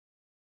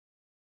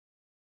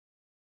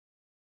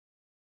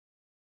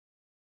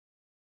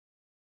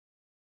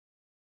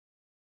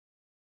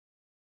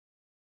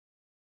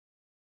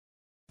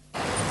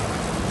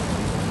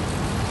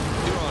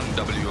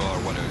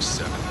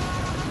7.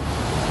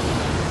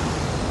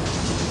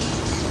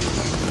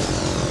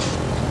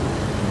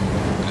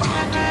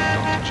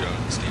 Dr.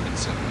 Jones,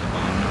 Stevenson,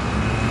 Commander.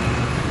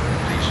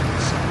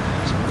 Patience.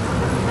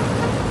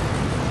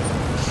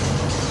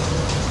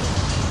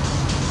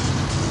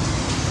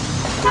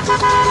 We're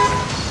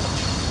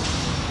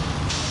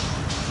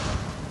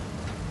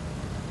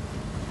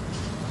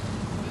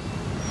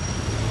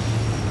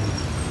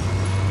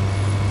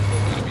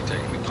going to be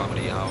taking the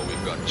comedy hour.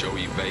 We've got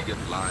Joey Vega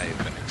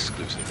live and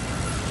exclusive.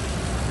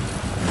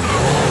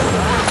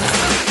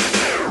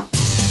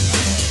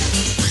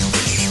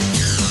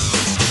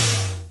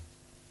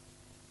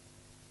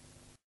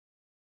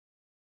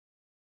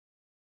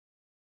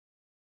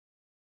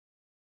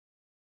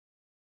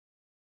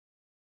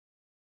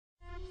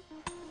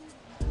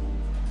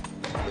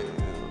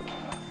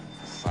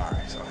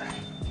 Sorry.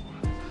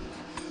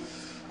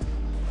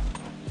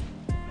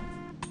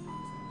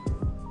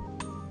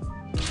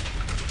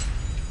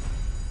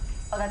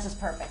 Oh, that's just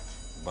perfect.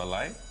 Bud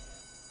Light?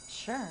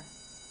 Sure.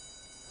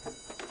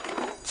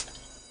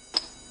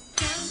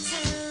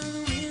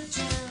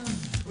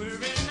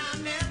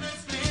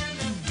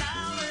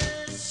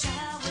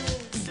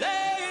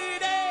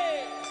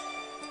 Lady,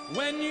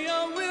 when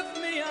you're with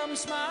me, I'm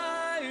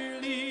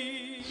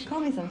smiling.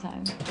 Call me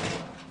sometime.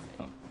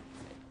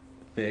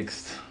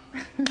 Fixed.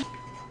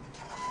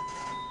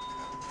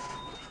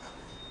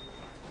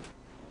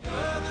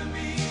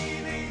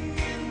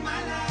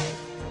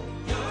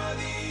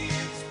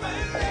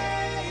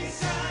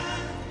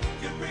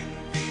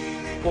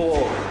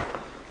 Whoa,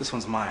 this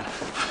one's mine.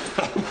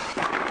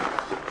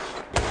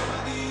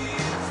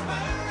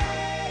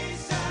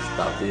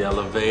 Stop the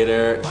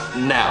elevator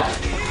now.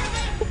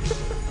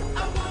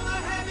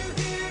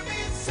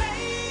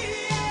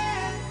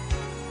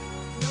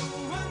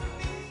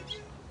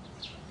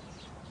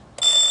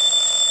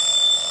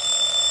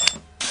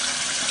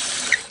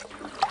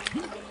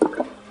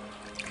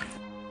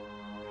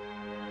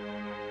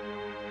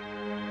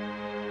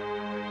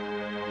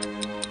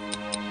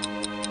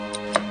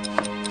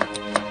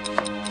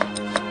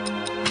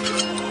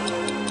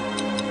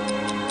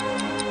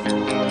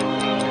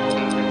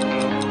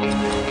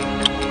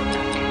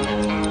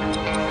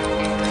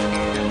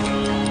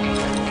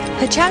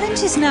 Her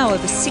challenge is now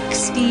over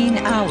 16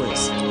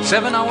 hours.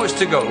 7 hours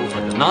to go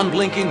for the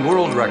non-blinking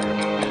world record.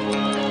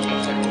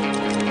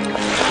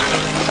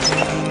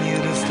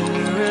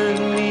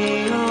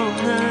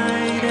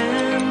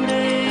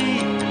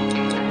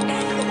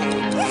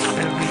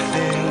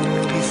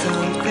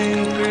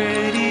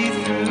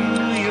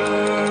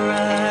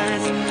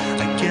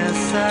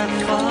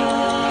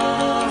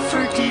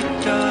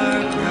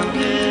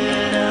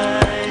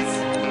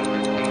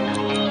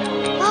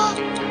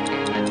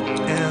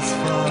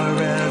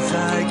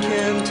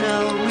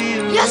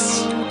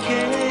 Yes!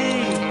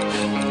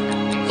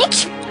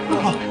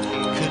 Oh,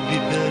 could be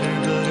better,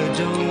 but I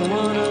don't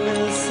wanna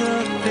miss a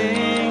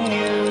thing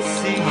you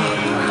see.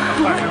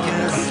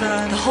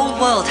 The whole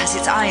world has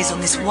its eyes on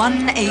this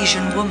one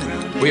Asian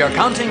woman. We are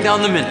counting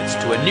down the minutes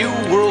to a new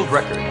world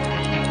record.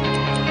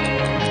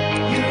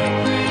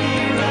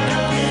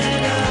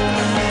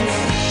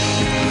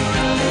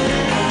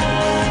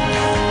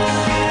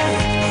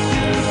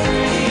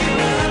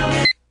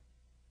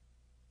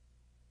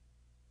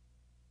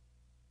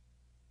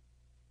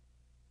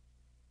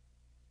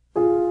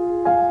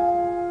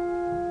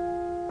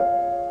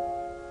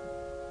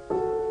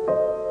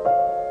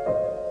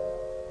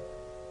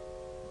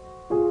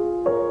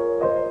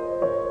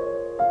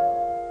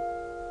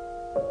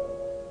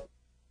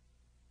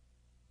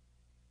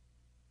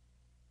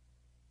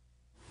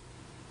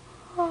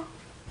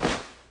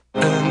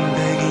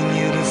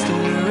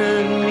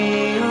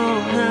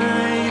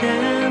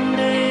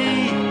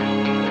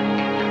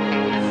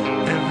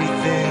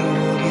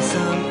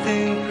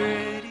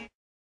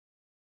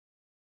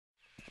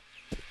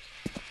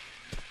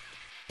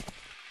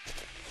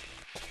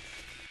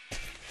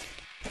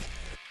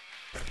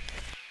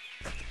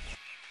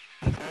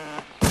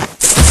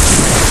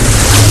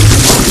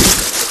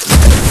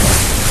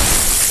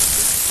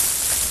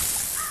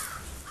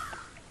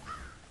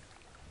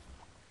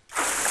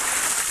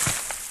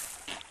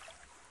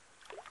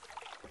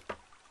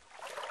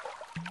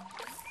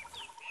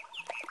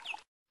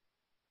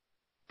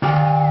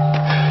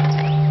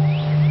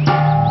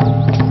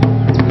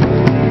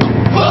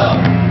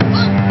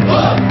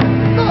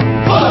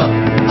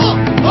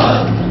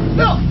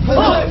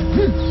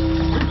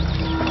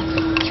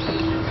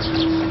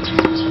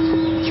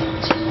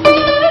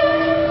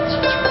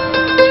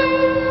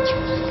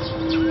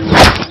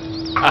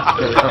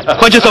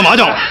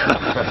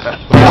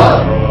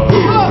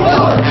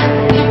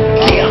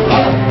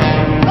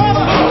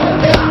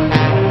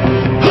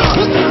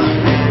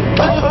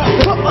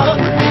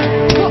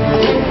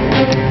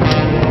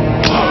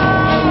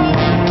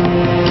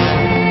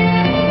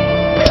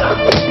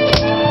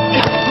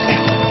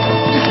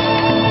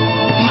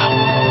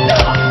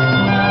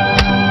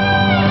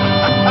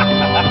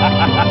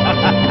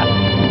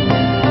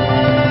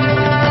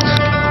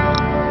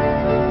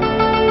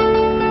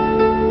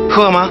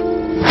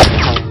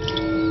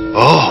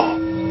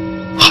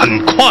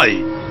 很快，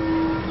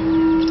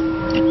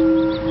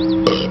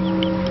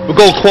不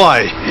够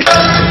快。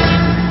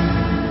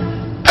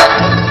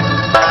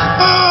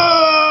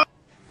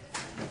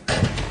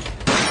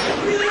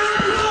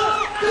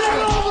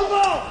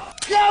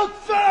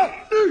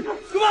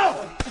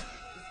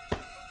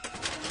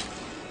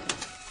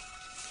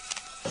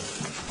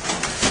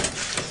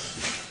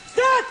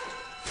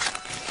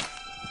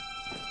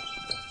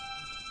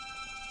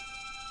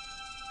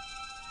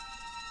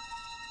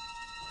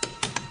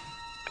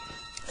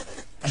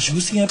Als je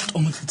goesting hebt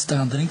om iets te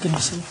gaan drinken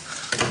of zo,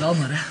 bel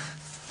maar, hè.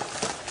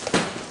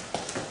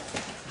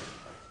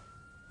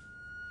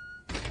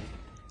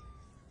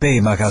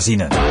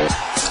 B-Magazine.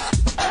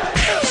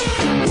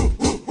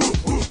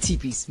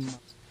 Typismo.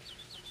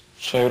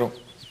 Suegro,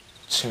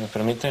 si me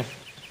permite.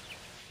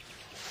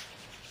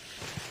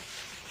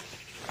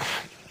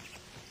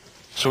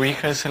 Su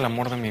hija es el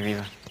amor de mi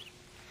vida.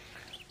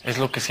 Es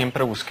lo que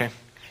siempre busqué.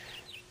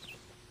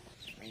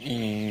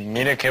 Y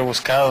mire que he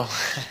buscado.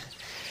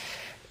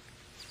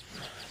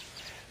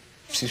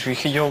 Si su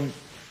hija y yo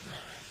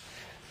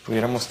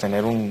pudiéramos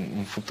tener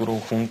un futuro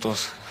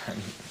juntos,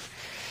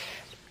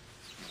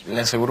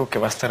 le aseguro que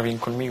va a estar bien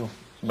conmigo.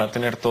 Va a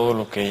tener todo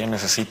lo que ella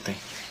necesite.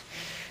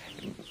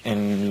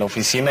 En la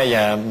oficina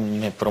ya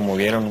me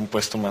promovieron un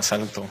puesto más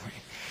alto.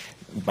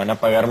 Van a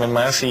pagarme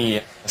más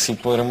y así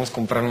podremos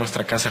comprar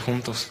nuestra casa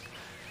juntos.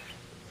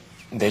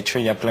 De hecho,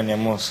 ya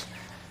planeamos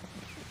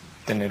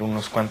tener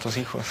unos cuantos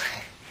hijos.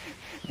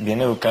 Bien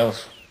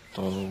educados.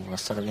 Todo va a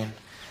estar bien.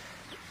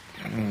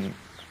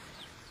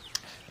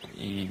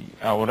 Y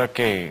ahora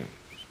que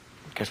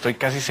estoy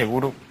casi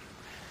seguro,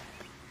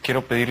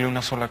 quiero pedirle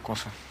una sola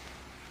cosa.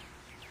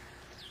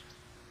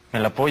 ¿Me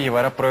la puedo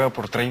llevar a prueba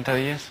por 30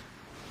 días?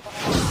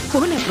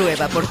 Una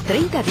prueba por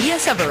 30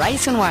 días a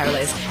Verizon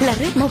Wireless, la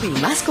red móvil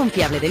más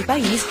confiable del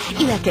país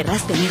y la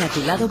querrás tener a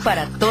tu lado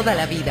para toda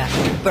la vida.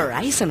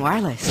 Verizon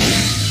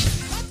Wireless.